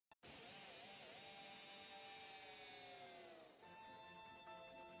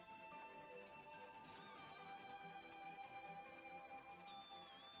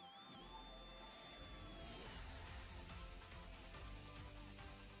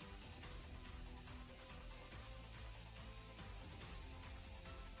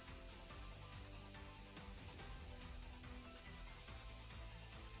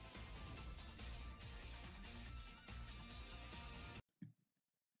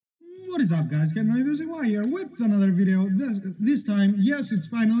What is up, guys? Ken Why here with another video. This time, yes, it's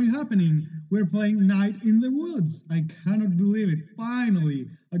finally happening. We're playing Night in the Woods. I cannot believe it. Finally,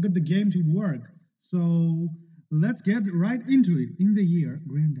 I got the game to work. So let's get right into it. In the year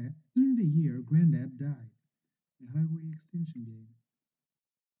Granddad died. The highway extension game.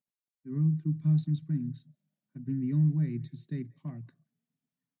 The road through Possum Springs had been the only way to State Park.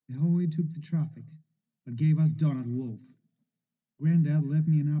 The highway took the traffic, but gave us Donald Wolf. Granddad left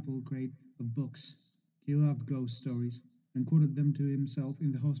me an apple crate of books. He loved ghost stories and quoted them to himself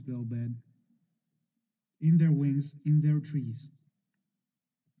in the hospital bed. In their wings, in their trees.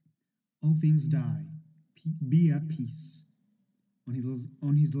 All things die. Be at peace.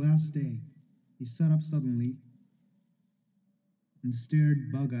 On his last day, he sat up suddenly and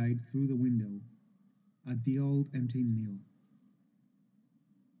stared bug-eyed through the window at the old empty mill.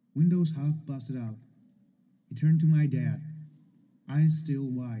 Windows half busted out. He turned to my dad, eyes still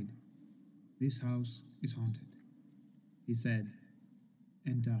wide. "This house is haunted," he said,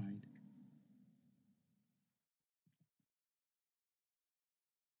 and died.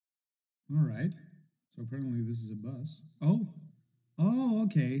 All right. So apparently this is a bus. Oh,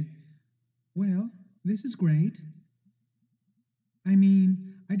 okay. Well, this is great. I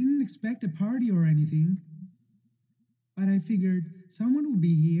mean, I didn't expect a party or anything, but I figured someone would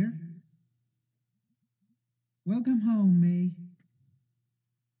be here. Welcome home, Mae.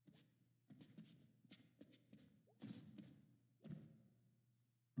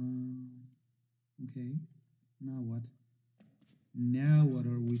 Okay. Now what? Now what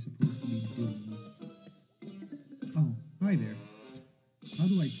are we supposed to be doing? Oh, hi there. How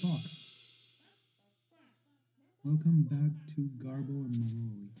do I talk? Welcome back to Garbo and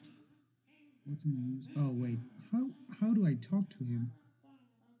Malloy. What's in the news? Oh, wait. How do I talk to him?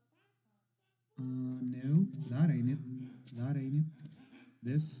 No, that ain't it. That ain't it.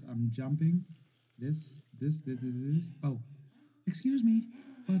 This, I'm jumping. This. Oh, excuse me,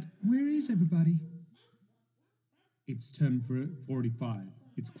 but where is everybody? It's 10:45.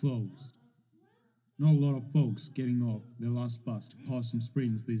 It's closed. Not a lot of folks getting off the last bus to Possum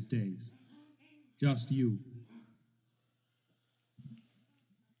Springs these days. Just you.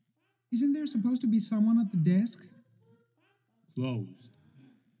 Isn't there supposed to be someone at the desk? Closed.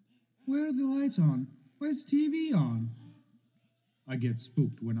 Where are the lights on? Why is the TV on? I get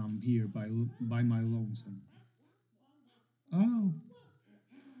spooked when I'm here by my lonesome. Oh.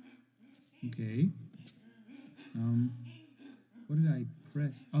 Okay. What did I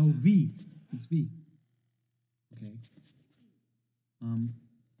press? Oh, V. It's V. Okay.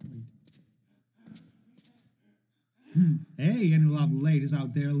 Wait. Hey, any lovely ladies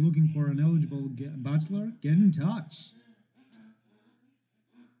out there looking for an eligible bachelor? Get in touch.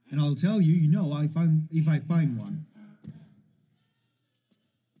 And I'll tell you, if I find one.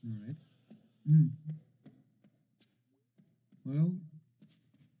 All right. Well.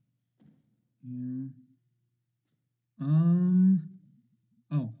 Yeah.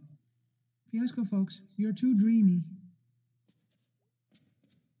 Oh. Fiasco, folks, you're too dreamy.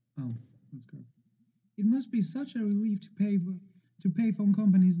 Oh, let's go. It must be such a relief to pay phone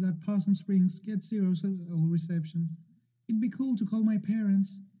companies that Possum Springs gets zero reception. It'd be cool to call my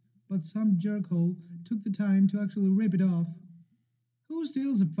parents, but some jerkhole took the time to actually rip it off. Who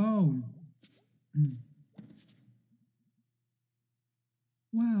steals a phone?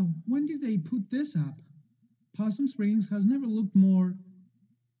 Wow, when did they put this up? Possum Springs has never looked more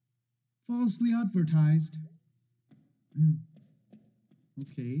falsely advertised.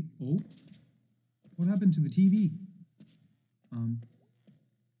 Okay. Oh. What happened to the TV?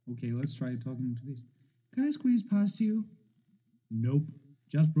 Okay, let's try talking to this. Can I squeeze past you? Nope.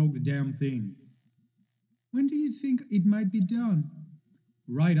 Just broke the damn thing. When do you think it might be done?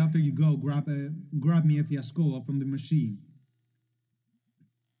 Right after you go grab me a fiascola from the machine.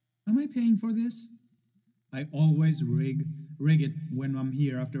 Am I paying for this? I always rig it when I'm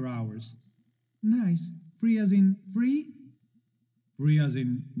here after hours. Nice. Free as in free? Free as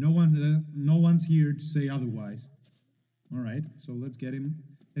in no one's here to say otherwise. All right, so let's get him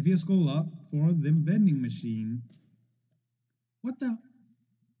a fiascola for the vending machine. What the?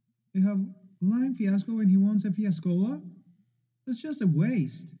 They have lime fiasco and he wants a fiascola? That's just a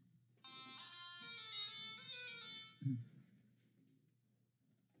waste.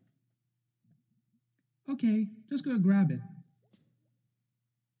 Okay, just go grab it.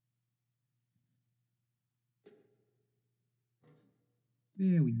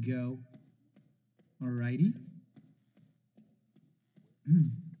 There we go. Alrighty.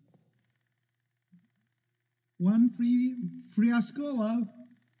 One free fiascola.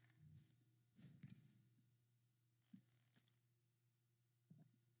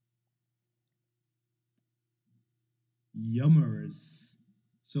 Yummers.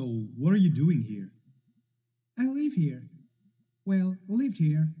 So, what are you doing here? I live here. Well, lived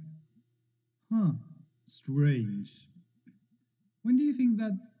here. Huh, strange. When do you think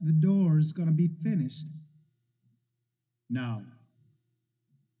that the door's gonna be finished? Now,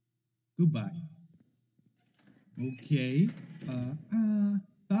 goodbye. Okay.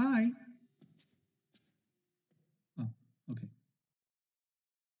 Bye. Oh, okay.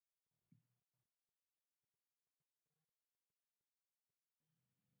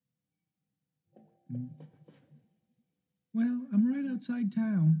 Mm. Well, I'm right outside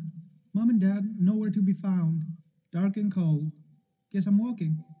town. Mom and Dad nowhere to be found. Dark and cold. Guess I'm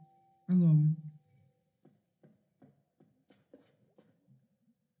walking. Alone.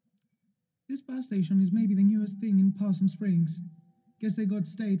 This bus station is maybe the newest thing in Possum Springs. Guess they got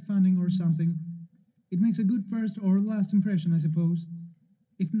state funding or something. It makes a good first or last impression, I suppose.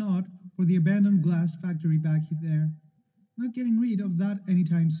 If not, for the abandoned glass factory back there. Not getting rid of that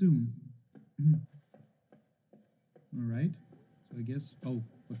anytime soon. Alright. So I guess. Oh,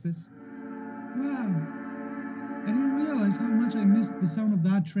 what's this? Wow! I didn't realize how much I missed the sound of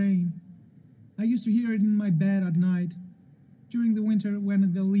that train. I used to hear it in my bed at night, during the winter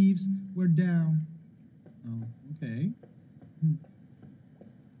when the leaves were down. Oh, okay.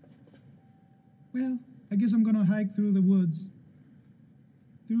 Well, I guess I'm gonna hike through the woods.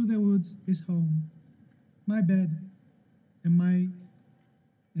 Through the woods is home. My bed and my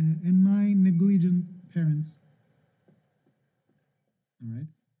negligent parents. Alright.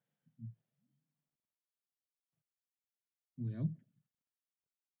 Well,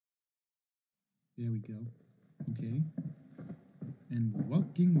 there we go. Okay. And we're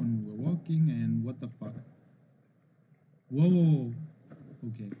walking, and what the fuck? Whoa, whoa, whoa.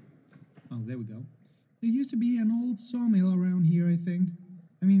 Okay. Oh, there we go. There used to be an old sawmill around here, I think.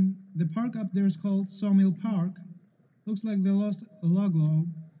 I mean, the park up there is called Sawmill Park. Looks like they lost a log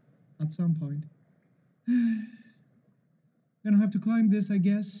load at some point. Gonna have to climb this, I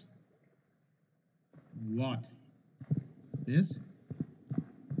guess. What? This?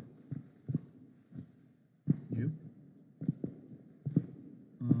 Yep.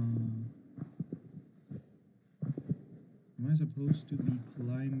 Am I supposed to be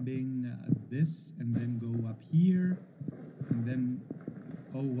climbing this and then go up here and then?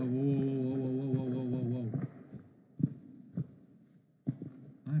 Oh, whoa, whoa, whoa, whoa, whoa, whoa, whoa, whoa, whoa!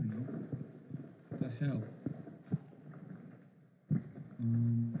 I don't know. What the hell?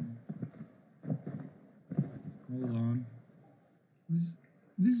 Hold on.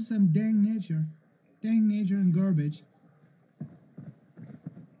 This is some dang nature. Dang nature and garbage.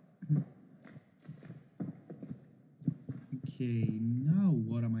 Okay, now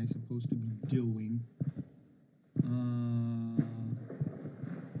what am I supposed to be doing?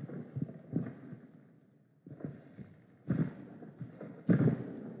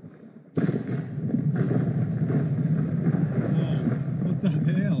 Whoa, what the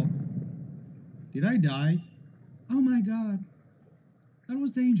hell? Did I die? Oh my god. That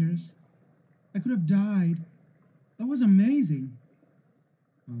was dangerous. I could have died. That was amazing.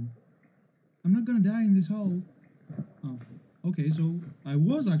 I'm not gonna die in this hole. Oh, okay, so I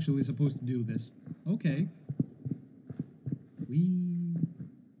was actually supposed to do this. Okay.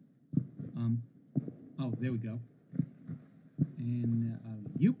 Oh, there we go. And,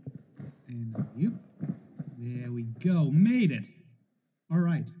 yoop. And, yoop. There we go. Made it. All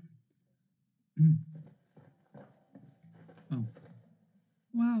right. Oh.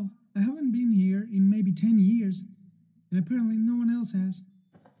 Wow, I haven't been here in maybe 10 years, and apparently no one else has.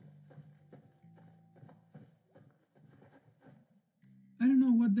 I don't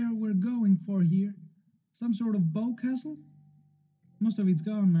know what we're going for here. Some sort of bow castle? Most of it's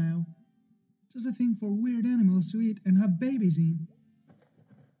gone now. Just a thing for weird animals to eat and have babies in.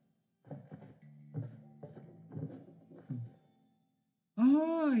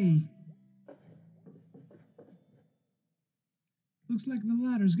 Ahoy! Looks like the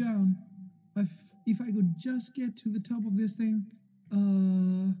ladder's gone. If I could just get to the top of this thing.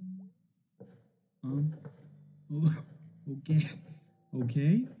 Oh, okay.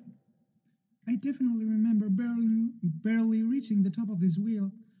 Okay. I definitely remember barely reaching the top of this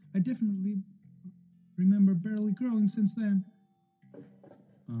wheel. I definitely remember barely growing since then.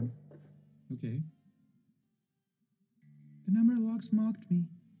 Okay. The number logs mocked me.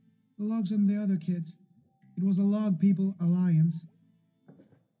 The logs and the other kids. It was a Log People Alliance.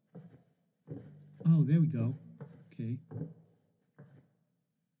 Oh, there we go. Okay.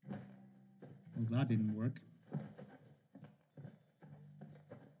 Well, that didn't work.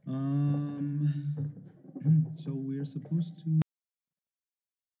 Um, so we're supposed to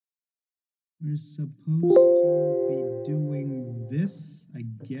We're supposed to be doing this, I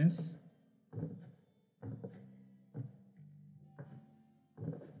guess.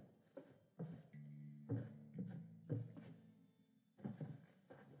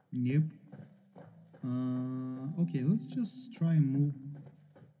 Nope. Okay, let's just try and move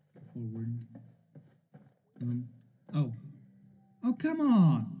forward. Oh. Oh, come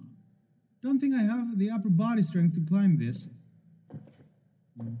on! Don't think I have the upper body strength to climb this.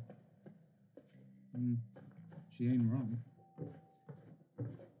 She ain't wrong.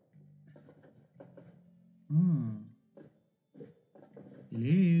 Ah.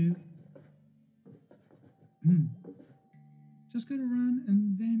 Hello? Just gotta run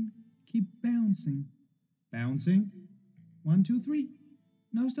and then keep bouncing. Bouncing? 1, 2, 3.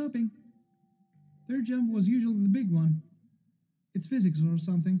 No stopping. Third jump was usually the big one. It's physics or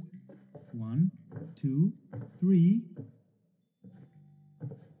something. 1, 2, 3. Oh,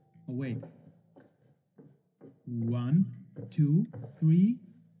 wait. 1, 2, 3.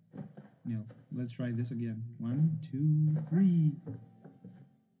 No, let's try this again. 1, 2, 3.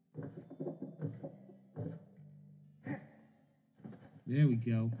 There we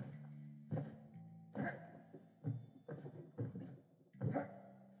go.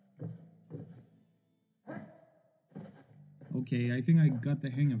 Okay, I think I got the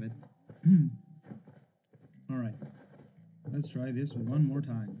hang of it. Alright, let's try this one more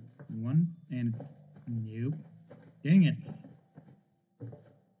time. 1 and... Nope. Dang it.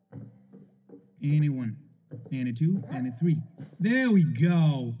 And a 1, and a 2, and a 3. There we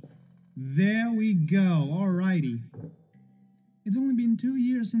go. There we go. Alrighty. It's only been 2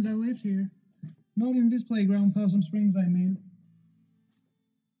 years since I lived here. Not in this playground, Possum Springs, I mean.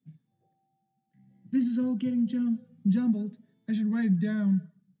 This is all getting jumbled. I should write it down.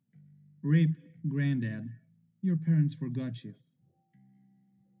 Rip, Granddad. Your parents forgot you.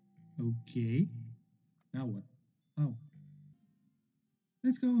 Okay. Now what? Oh.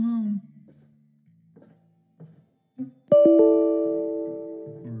 Let's go home.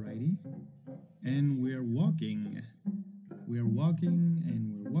 Alrighty. And we're walking. We're walking,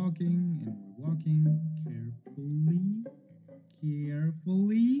 and we're walking, and we're walking. Carefully.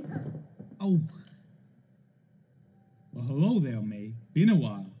 Carefully. Oh. Well, hello there, May. Been a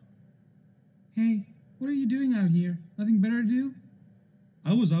while. Hey, what are you doing out here? Nothing better to do?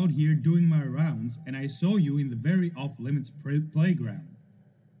 I was out here doing my rounds, and I saw you in the very off-limits playground.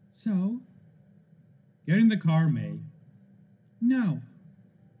 So? Get in the car, May. No.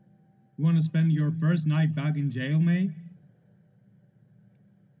 You want to spend your first night back in jail, May?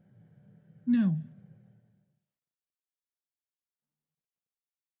 No.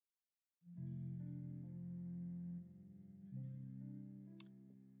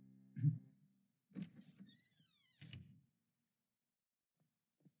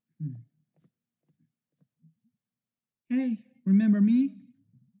 Hey, remember me?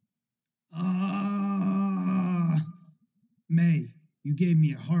 Ah, May, you gave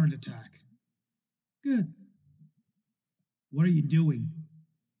me a heart attack. Good. What are you doing?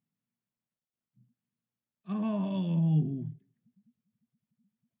 Oh,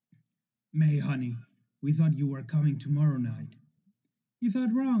 May, honey, we thought you were coming tomorrow night. You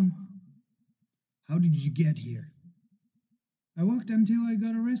thought wrong. How did you get here? I walked until I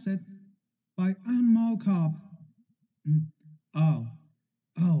got arrested by a mall cop. Oh,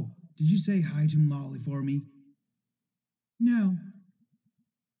 oh, did you say hi to Molly for me? No,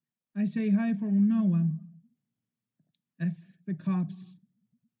 I say hi for no one. F the cops.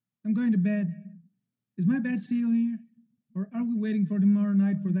 I'm going to bed. Is my bed still here? Or are we waiting for tomorrow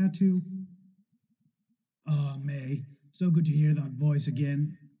night for that too? Oh, May, so good to hear that voice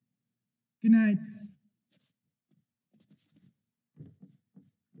again. Good night.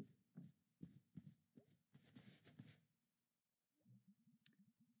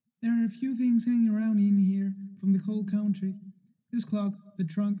 There are a few things hanging around in here from the cold country. This clock, the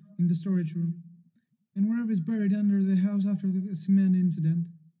trunk in the storage room, and wherever is buried under the house after the cement incident.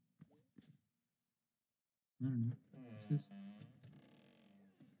 I don't know. What's this?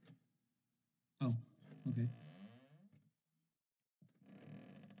 Oh, okay.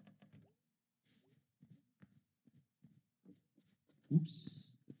 Oops.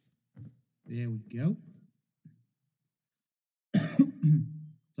 There we go.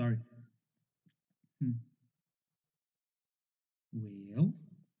 Sorry. Well,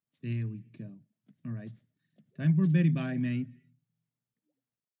 there we go. All right. Time for Betty Bye, May.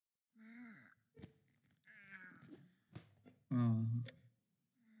 Uh,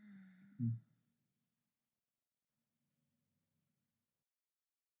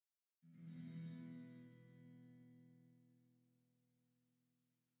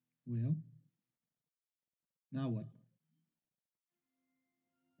 well, Now what?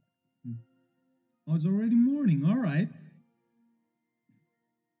 Oh, it's already morning. All right.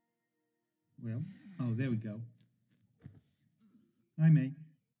 Well, oh, there we go. Hi, May.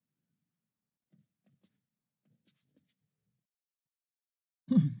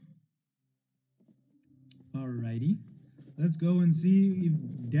 Alrighty. Let's go and see if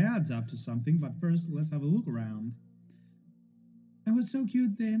Dad's up to something, but first, let's have a look around. I was so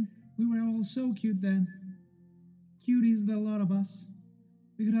cute then. We were all so cute then. Cuties, the lot of us.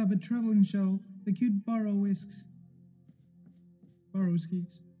 We could have a traveling show, the cute Borrowskis.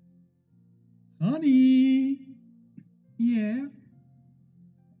 Honey! Yeah?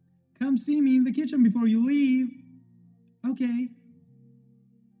 Come see me in the kitchen before you leave. Okay.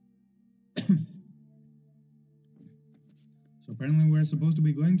 So apparently we're supposed to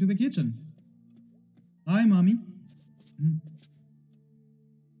be going to the kitchen. Hi, Mommy.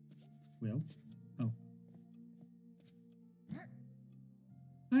 Well, oh.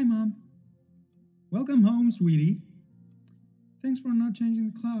 Hi, Mom. Welcome home, sweetie. Thanks for not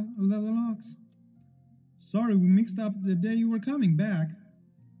changing the locks. Sorry, we mixed up the day you were coming back.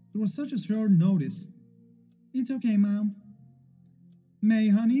 It was such a short notice. It's okay, Mom. May,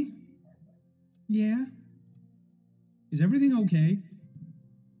 honey? Yeah? Is everything okay?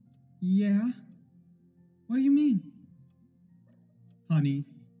 Yeah? What do you mean? Honey,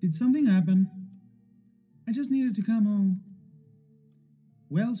 did something happen? I just needed to come home.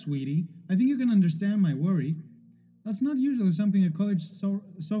 Well, sweetie, I think you can understand my worry. That's not usually something a college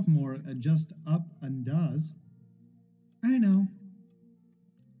sophomore just up and does. I know.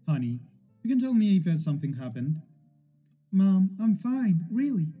 Honey, you can tell me if something happened. Mom, I'm fine,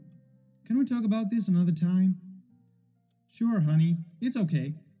 really. Can we talk about this another time? Sure, honey, it's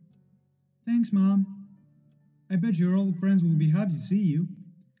okay. Thanks, Mom. I bet your old friends will be happy to see you.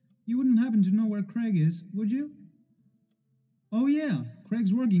 You wouldn't happen to know where Craig is, would you? Oh yeah,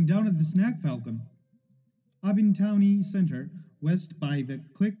 Craig's working down at the Snack Falcon. Up in Townie Center, west by the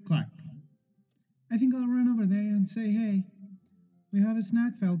Click-Clack. I think I'll run over there and say hey. We have a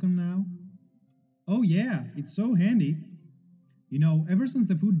Snack Falcon now. Oh yeah, it's so handy. You know, ever since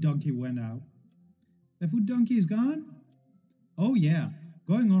the food donkey went out. The food donkey is gone? Oh yeah,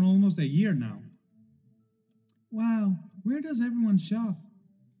 going on almost a year now. Wow, where does everyone shop?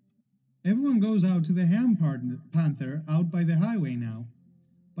 Everyone goes out to the Ham Panther out by the highway now.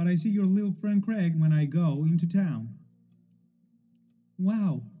 But I see your little friend Craig when I go into town.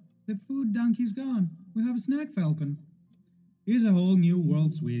 Wow, the food donkey's gone. We have a Snack Falcon. It's a whole new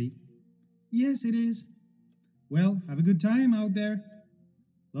world, sweetie. Yes, it is. Well, have a good time out there.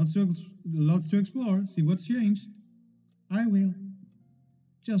 Lots to explore, see what's changed. I will.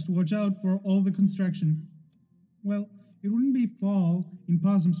 Just watch out for all the construction. Well, it wouldn't be fall in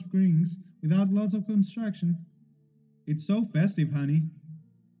Possum Springs without lots of construction. It's so festive, honey.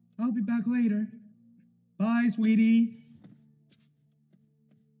 I'll be back later. Bye, sweetie.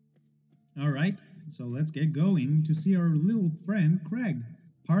 All right, so let's get going to see our little friend Craig.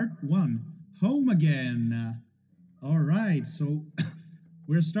 Part 1, Home Again. All right, so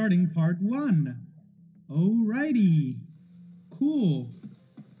we're starting part 1. Alrighty. Cool.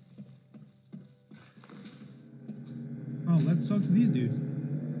 Oh, let's talk to these dudes.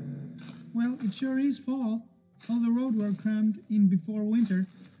 Well, it sure is fall. All the roads were crammed in before winter.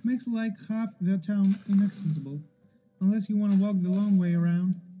 Makes like half the town inaccessible. Unless you want to walk the long way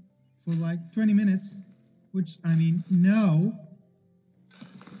around for like 20 minutes. Which, I mean, no.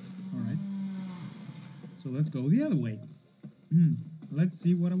 Alright. So let's go the other way. Let's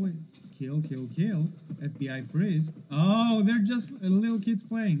see what away. Kill, kill, kill. FBI freeze. Oh, they're just little kids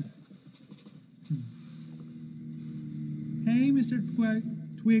playing. Hey, Mr.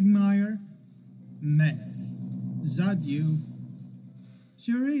 Twigmeyer. May, is that you?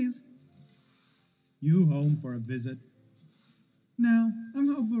 Sure is. You home for a visit? No, I'm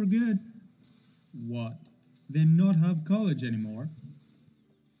home for good. What? They not have college anymore?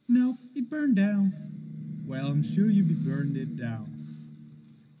 No, it burned down. Well, I'm sure you be burned it down.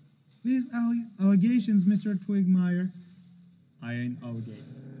 These allegations, Mr. Twigmeyer. I ain't alligator.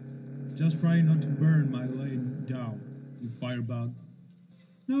 Just try not to burn my lane down, you firebug.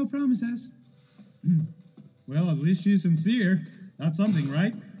 No promises. Well, at least she's sincere. That's something,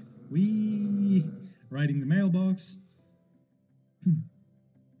 right? Wee. Writing the mailbox.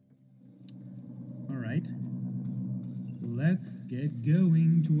 All right. Let's get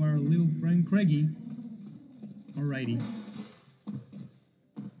going to our little friend Craigie. Alrighty.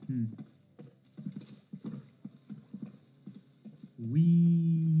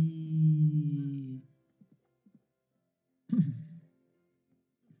 Wee.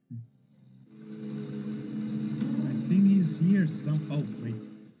 here some... Oh, wait.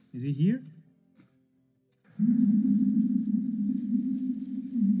 Is he here?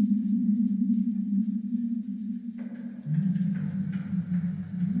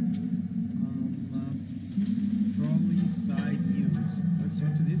 Trolley side news. Let's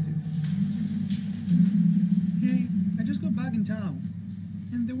talk to this dude. Hey, I just got back in town,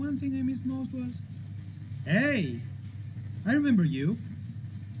 and the one thing I missed most was... Hey! I remember you.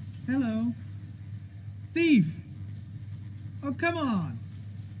 Hello. Thief! Oh, come on!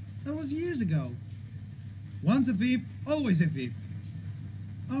 That was years ago. Once a thief, always a thief.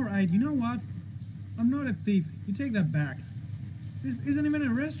 Alright, you know what? I'm not a thief. You take that back. This isn't even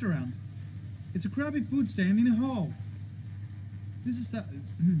a restaurant. It's a crappy food stand in a hall. This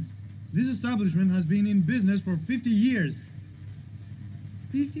establishment has been in business for 50 years.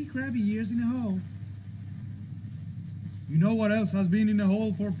 50 crappy years in a hole. You know what else has been in a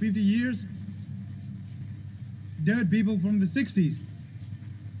hole for 50 years? Dead people from the 60s.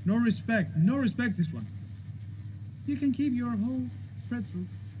 No respect this one. You can keep your whole pretzels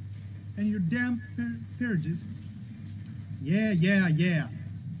and your damn peerages. Yeah.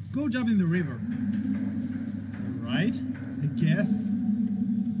 Go jump in the river. Alright, I guess.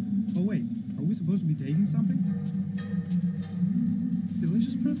 Oh wait, are we supposed to be taking something?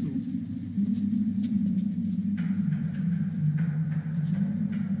 Delicious pretzels.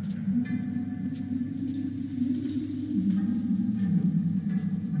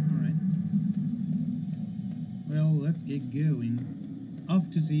 Alright. Well, let's get going. Off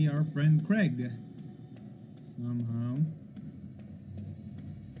to see our friend Craig. Somehow.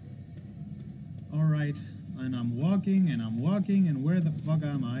 Alright, and I'm walking, and where the fuck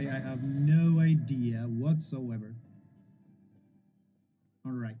am I? I have no idea whatsoever.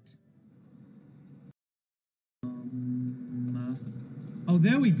 Alright. Oh,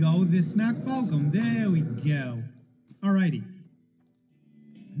 there we go, the snack Falcon, there we go. Alrighty.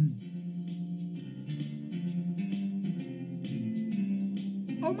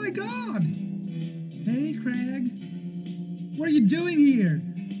 Oh my god! Hey, Craig. What are you doing here?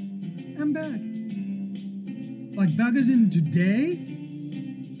 I'm back. Like back as in today?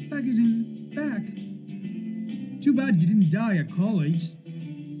 Back as in back. Too bad you didn't die at college.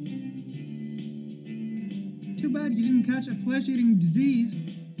 Too bad you didn't catch a flesh-eating disease.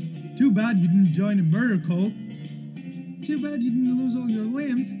 Too bad you didn't join a murder cult. Too bad you didn't lose all your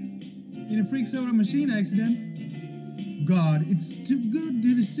limbs in a freak soda machine accident. God, it's too good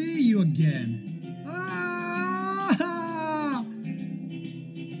to see you again. Ah!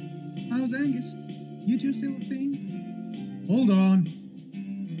 How's Angus? You two still a thing? Hold on.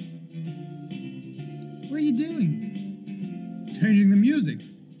 What are you doing? Changing the music.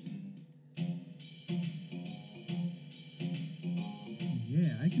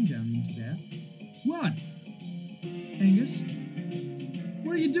 Yeah, I can jam into that. What? Angus?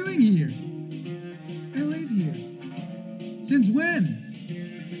 What are you doing here? I live here. Since when?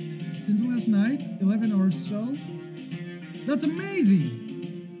 Since last night, 11 or so. That's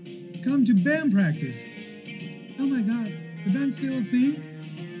amazing! Come to band practice. Oh my god, the band's still a thing?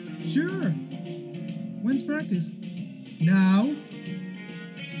 Sure. When's practice? Now.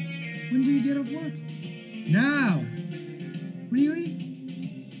 When do you get off work? Now. Really?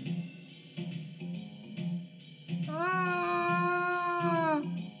 Ah!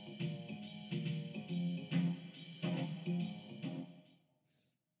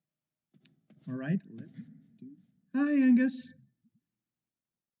 Alright, let's do... Hi, Angus.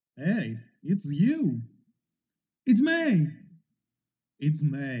 Hey, it's you. It's May. It's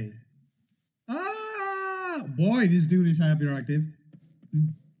May. Ah! Boy, this dude is hyperactive.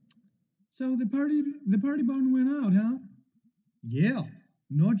 So the party bond went out, huh? Yeah,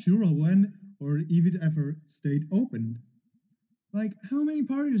 not sure when or if it ever stayed opened. Like, how many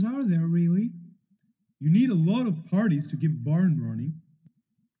parties are there, really? You need a lot of parties to keep barn running.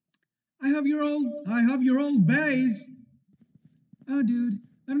 I have your old bass. Oh, dude,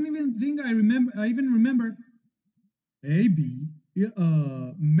 I don't even think I even remember. Hey, B,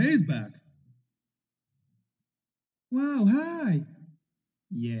 May's back. Wow, hi.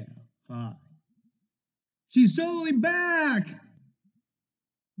 Yeah, hi. She's totally back.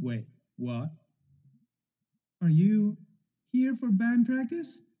 Wait, what? Are you here for band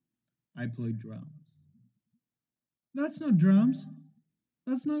practice? I play drums. That's not drums.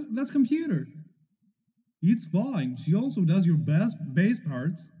 That's computer. It's fine. She also does your bass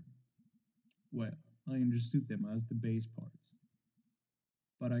parts. Well, I understood them as the bass parts.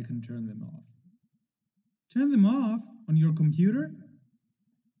 But I can turn them off. Turn them off? On your computer?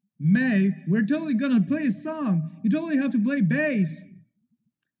 May, we're totally gonna play a song. You totally have to play bass.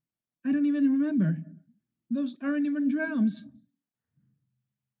 I don't even remember. Those aren't even drums.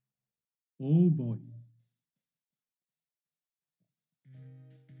 Oh boy.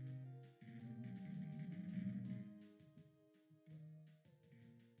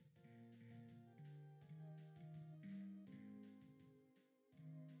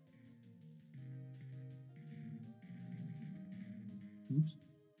 Oops.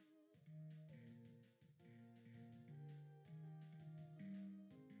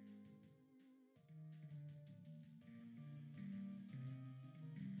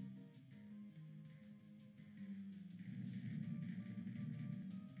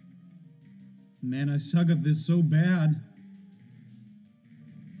 Man, I suck at this so bad.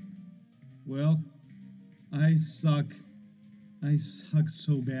 Well, I suck. I suck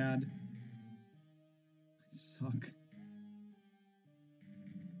so bad. I suck.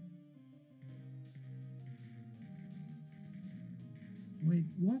 Wait,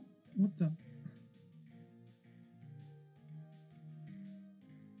 what? What the?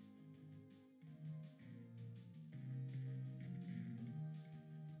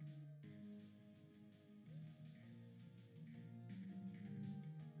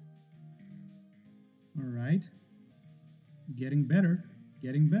 All right. Getting better.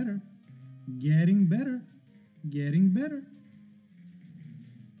 Getting better. Getting better. Getting better.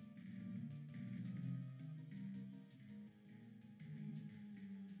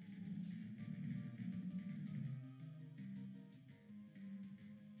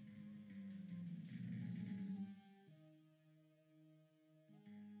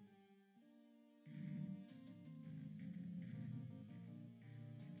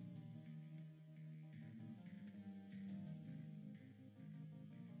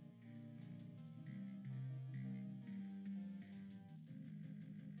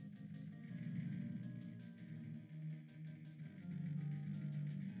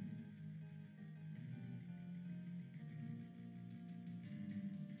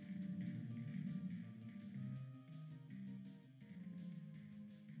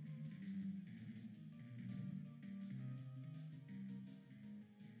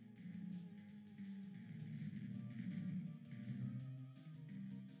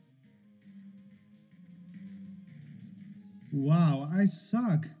 Wow, I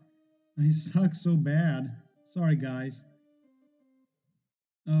suck. I suck so bad. Sorry, guys.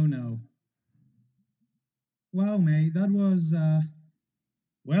 Oh no. Wow, mate, that was,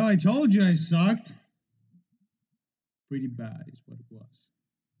 well, I told you I sucked. Pretty bad is what it was.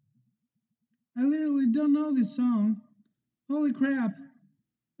 I literally don't know this song. Holy crap.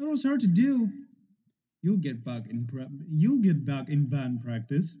 That was hard to do. You'll get back in band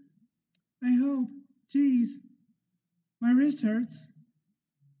practice. I hope. Jeez. My wrist hurts.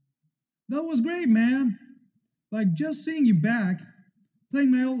 That was great, man. Like just seeing you back, playing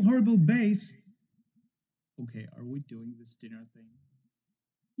my old horrible bass. Okay, are we doing this dinner thing?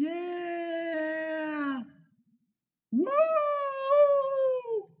 Yeah! Woo!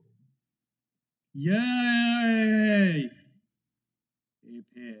 Yay! Hip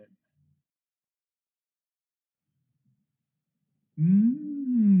hip.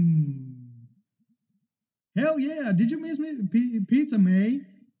 Mmm. Hell yeah! Did you miss me? Pizza, May?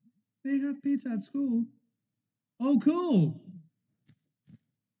 They have pizza at school. Oh, cool.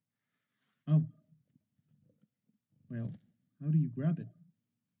 Oh. Well, how do you grab it?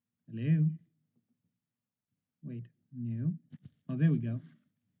 Hello? Wait, no. Oh, there we go.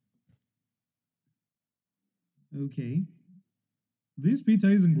 Okay. This pizza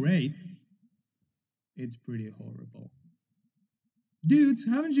isn't great. It's pretty horrible. Dudes,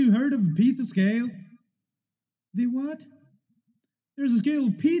 haven't you heard of the pizza scale? The what? There's a scale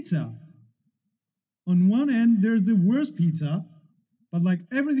of pizza. On one end, there's the worst pizza, but like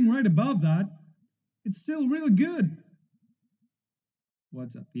everything right above that, it's still really good.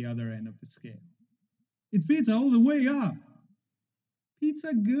 What's at the other end of the scale? It's pizza all the way up.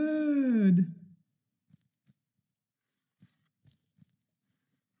 Pizza good.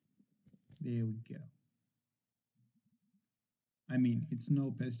 There we go. I mean, it's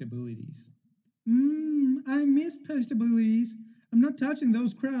no pestabilities. I miss pestabilities. I'm not touching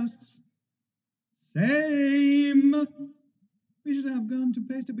those crusts. Same! We should have gone to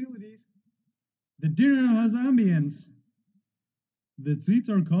pestabilities. The dinner has ambience. The seats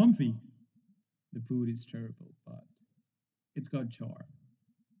are comfy. The food is terrible, but it's got charm.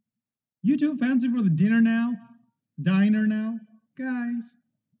 You too fancy for the dinner now? Diner now? Guys,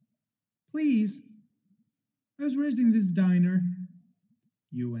 please. I was raised in this diner.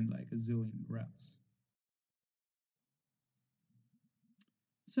 You and like a zillion rats.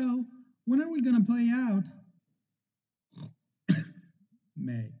 So, when are we gonna play out?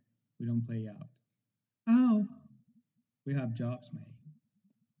 May, we don't play out. Oh, We have jobs, May.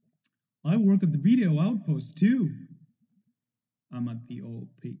 I work at the video outpost too. I'm at the old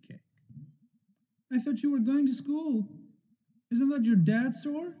pig cake. I thought you were going to school. Isn't that your dad's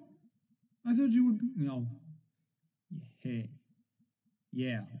store? I thought you were. No. Hey.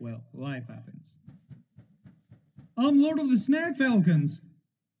 Yeah, well, life happens. I'm Lord of the Snack Falcons.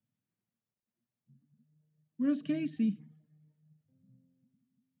 Where's Casey?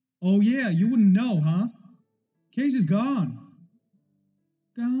 Oh yeah, you wouldn't know, huh? Casey's gone.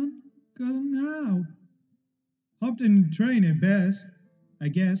 Gone? Gone now? Hopped in the train at best, I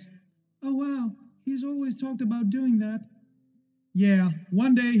guess. Oh wow, he's always talked about doing that. Yeah,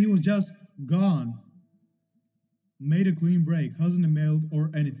 one day he was just gone. Made a clean break, hasn't mailed or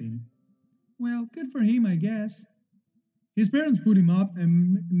anything. Well, good for him, I guess. His parents put him up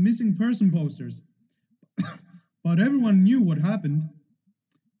and missing person posters. But everyone knew what happened.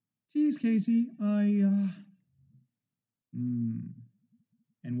 Geez, Casey, And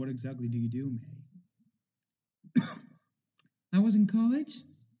what exactly do you do, May? I was in college.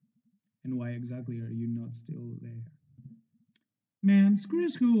 And why exactly are you not still there? Man, screw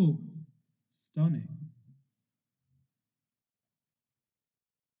school. Stunning.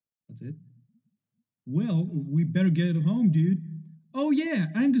 That's it? Well, we better get home, dude. Oh yeah,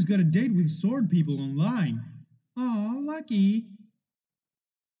 Angus got a date with sword people online. Aw, lucky.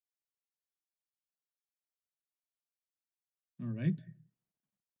 Alright.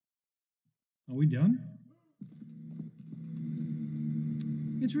 Are we done?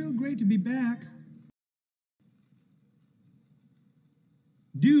 It's real great to be back.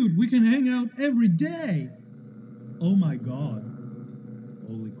 Dude, we can hang out every day! Oh my god.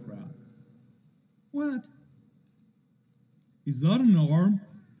 Holy crap. What? Is that an arm?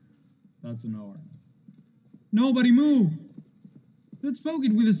 That's an arm. Nobody move! Let's poke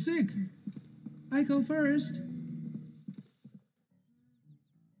it with a stick! I go first.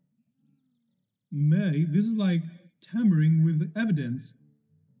 May, this is like tampering with evidence.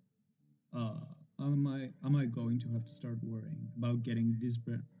 Am I going to have to start worrying about getting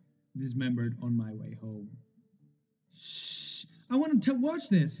dismembered on my way home? Shh! I want to watch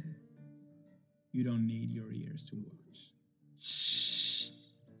this. You don't need your ears to watch. Shh!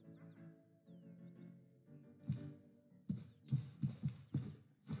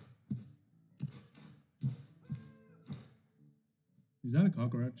 Is that a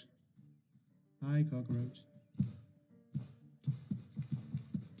cockroach? Hi, cockroach.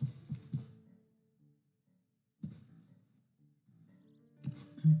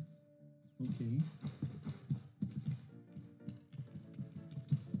 Okay.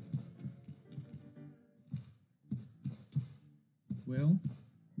 Well,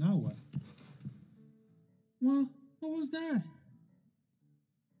 now what? What was that?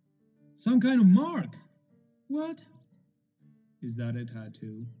 Some kind of mark! What? Is that a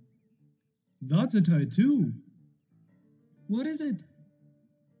tattoo? That's a tattoo! What is it?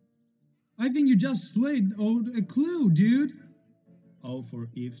 I think you just slid out a clue, dude! Oh, for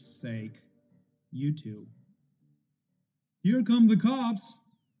Eve's sake. You too. Here come the cops!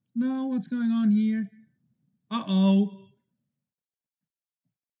 No, what's going on here? Uh-oh!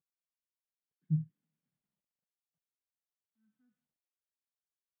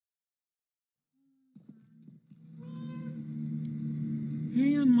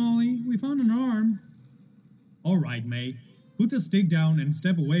 Hey, Aunt Molly, we found an arm. Alright, May. Put the stick down and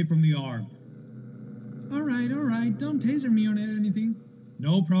step away from the arm. All right, don't taser me or anything.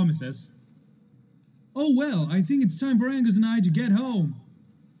 No promises. Oh well, I think it's time for Angus and I to get home.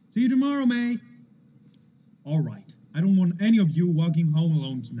 See you tomorrow, May. Alright, I don't want any of you walking home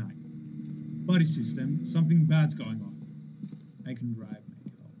alone tonight. Buddy system, something bad's going on. I can drive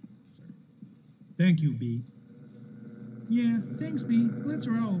May home, sir. Thank you, B. Yeah, thanks, B. Let's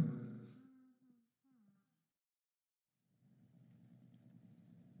roll.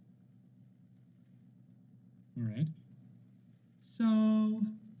 Alright. So,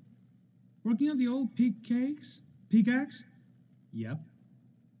 working on the old pickaxe? Yep.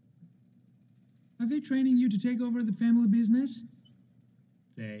 Are they training you to take over the family business?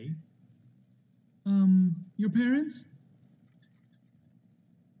 They. Your parents?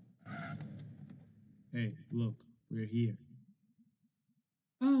 Hey, look, we're here.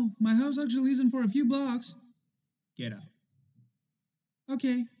 Oh, my house actually isn't for a few blocks. Get out.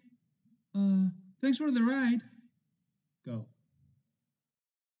 Okay. Thanks for the ride. Go.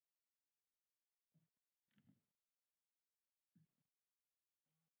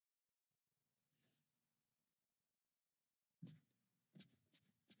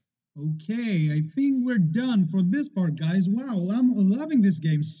 Okay, I think we're done for this part, guys. Wow, I'm loving this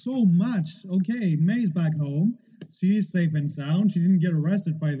game so much. Okay, May's back home. She is safe and sound. She didn't get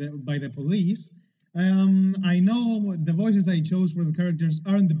arrested by the police. I know the voices I chose for the characters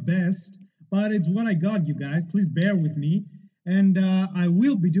aren't the best, but it's what I got, you guys. Please bear with me. And I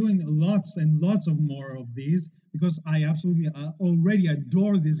will be doing lots and lots of more of these because I absolutely already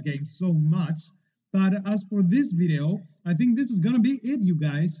adore this game so much. But as for this video, I think this is gonna be it, you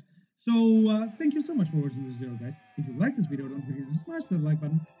guys. So thank you so much for watching this video, guys. If you like this video, don't forget to smash that like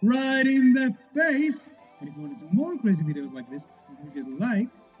button right in the face. And if you want to see more crazy videos like this, don't forget to like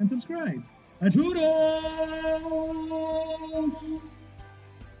and subscribe. A toodles!